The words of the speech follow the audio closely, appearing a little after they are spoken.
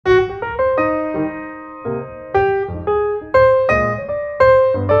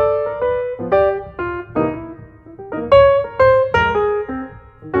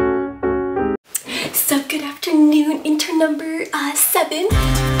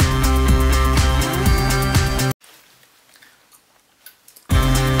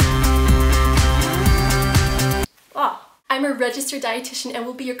I'm a registered dietitian and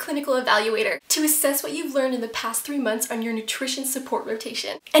will be your clinical evaluator to assess what you've learned in the past 3 months on your nutrition support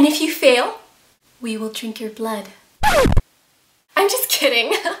rotation. And if you fail, we will drink your blood. I'm just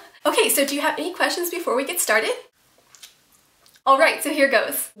kidding. Okay, so do you have any questions before we get started? Alright, so here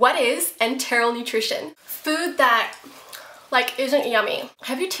goes. What is enteral nutrition? Food that, isn't yummy.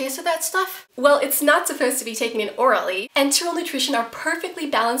 Have you tasted that stuff? Well, it's not supposed to be taken in orally. Enteral nutrition are perfectly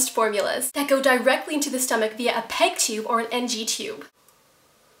balanced formulas that go directly into the stomach via a PEG tube or an NG tube.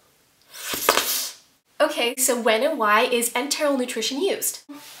 Okay, so when and why is enteral nutrition used?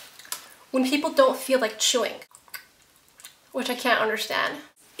 When people don't feel like chewing, which I can't understand.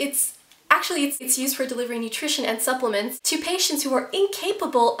 It's used for delivering nutrition and supplements to patients who are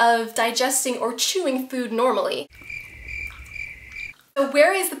incapable of digesting or chewing food normally. So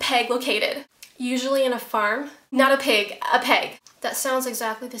where is the PEG located? Usually in a farm. Not a pig, a PEG. That sounds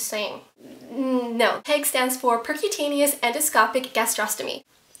exactly the same. No, PEG stands for percutaneous endoscopic gastrostomy.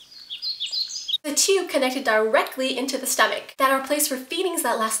 The tube connected directly into the stomach that are placed for feedings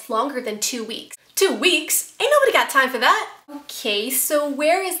that last longer than 2 weeks. 2 weeks? Ain't nobody got time for that! Okay, so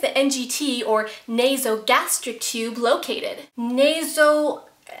where is the NGT or nasogastric tube located? Naso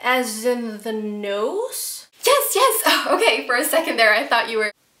as in the nose? Yes! Oh, okay, for a second there I thought you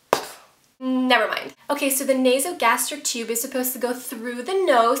were... Never mind. Okay, so the nasogastric tube is supposed to go through the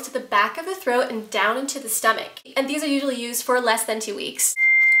nose to the back of the throat and down into the stomach. And these are usually used for less than 2 weeks.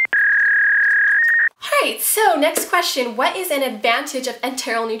 Alright, so next question. What is an advantage of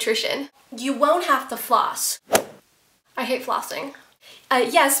enteral nutrition? You won't have to floss. I hate flossing.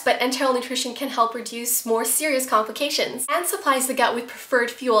 Yes, but enteral nutrition can help reduce more serious complications and supplies the gut with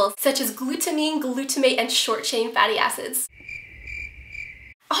preferred fuels such as glutamine, glutamate, and short-chain fatty acids.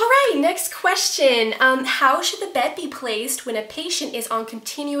 Alright, next question. How should the bed be placed when a patient is on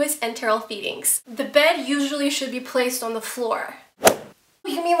continuous enteral feedings? The bed usually should be placed on the floor.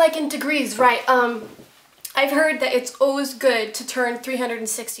 You mean like in degrees, right? I've heard that it's always good to turn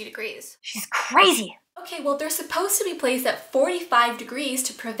 360 degrees. She's crazy! Okay, well, they're supposed to be placed at 45 degrees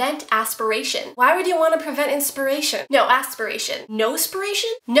to prevent aspiration. Why would you want to prevent inspiration? No, aspiration. No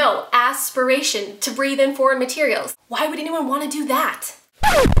aspiration? No, aspiration, to breathe in foreign materials. Why would anyone want to do that?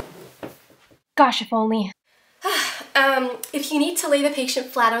 Gosh, if only. If you need to lay the patient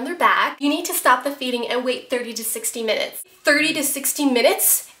flat on their back, you need to stop the feeding and wait 30 to 60 minutes. 30 to 60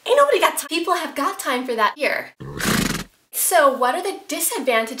 minutes? Ain't nobody got time. People have got time for that here. So what are the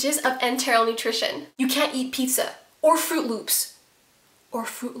disadvantages of enteral nutrition? You can't eat pizza or Fruit Loops. Or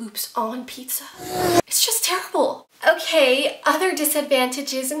Fruit Loops on pizza. It's just terrible. Okay, other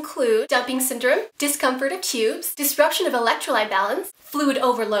disadvantages include dumping syndrome, discomfort of tubes, disruption of electrolyte balance, fluid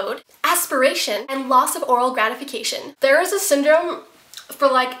overload, aspiration, and loss of oral gratification. There is a syndrome for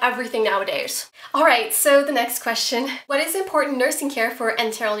everything nowadays. Alright, so the next question. What is important nursing care for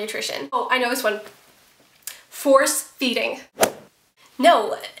enteral nutrition? Oh, I know this one. Force feeding.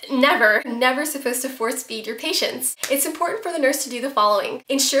 No, never. Never supposed to force feed your patients. It's important for the nurse to do the following.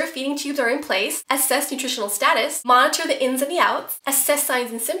 Ensure feeding tubes are in place, assess nutritional status, monitor the ins and the outs, assess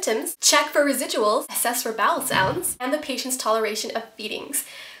signs and symptoms, check for residuals, assess for bowel sounds, and the patient's toleration of feedings.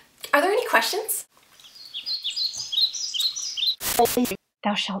 Are there any questions?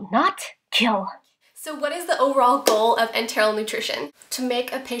 Thou shalt not kill. So what is the overall goal of enteral nutrition? To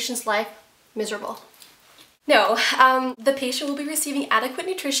make a patient's life miserable. No, the patient will be receiving adequate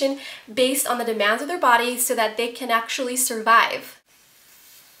nutrition based on the demands of their body so that they can actually survive.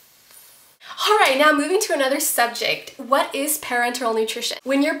 Alright, now moving to another subject. What is parenteral nutrition?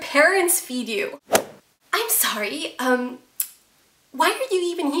 When your parents feed you. I'm sorry, why are you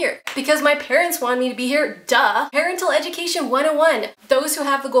even here? Because my parents wanted me to be here, duh. Parental Education 101. Those who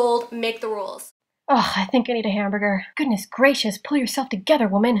have the gold make the rules. Oh, I think I need a hamburger. Goodness gracious, pull yourself together,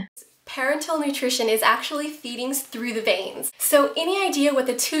 woman. Parenteral nutrition is actually feedings through the veins. So any idea what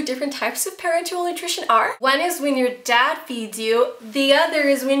the two different types of parenteral nutrition are? One is when your dad feeds you, the other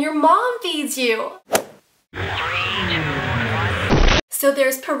is when your mom feeds you. So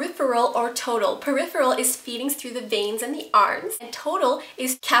there's peripheral or total. Peripheral is feedings through the veins and the arms, and total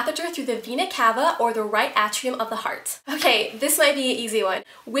is catheter through the vena cava or the right atrium of the heart. Okay, this might be an easy one.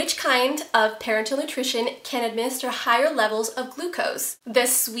 Which kind of parenteral nutrition can administer higher levels of glucose? The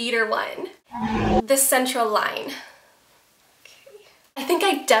sweeter one. The central line. Okay. I think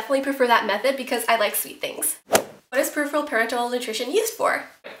I definitely prefer that method because I like sweet things. What is peripheral parenteral nutrition used for?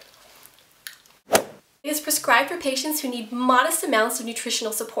 It is prescribed for patients who need modest amounts of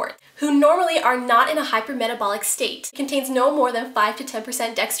nutritional support, who normally are not in a hypermetabolic state. It contains no more than 5 to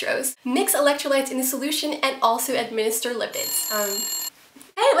 10% dextrose. Mix electrolytes in the solution and also administer lipids.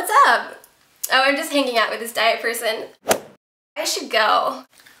 Hey, what's up? Oh, I'm just hanging out with this diet person. I should go.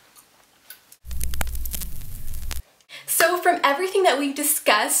 So from everything that we've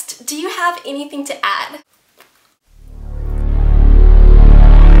discussed, do you have anything to add?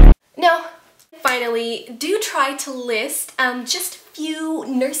 No. Finally, do try to list just a few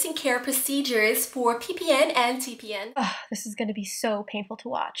nursing care procedures for PPN and TPN. Ugh, this is gonna be so painful to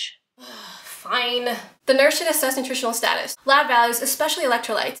watch. Fine. The nurse should assess nutritional status, lab values, especially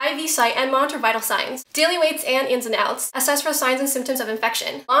electrolytes, IV site, and monitor vital signs, daily weights and ins and outs, assess for signs and symptoms of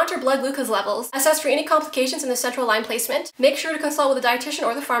infection, monitor blood glucose levels, assess for any complications in the central line placement, make sure to consult with a dietitian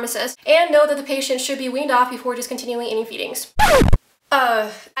or the pharmacist, and know that the patient should be weaned off before discontinuing any feedings.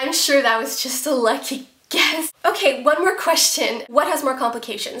 I'm sure that was just a lucky guess. Okay, one more question. What has more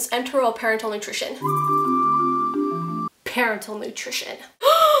complications, enteral or parental nutrition? Parental nutrition.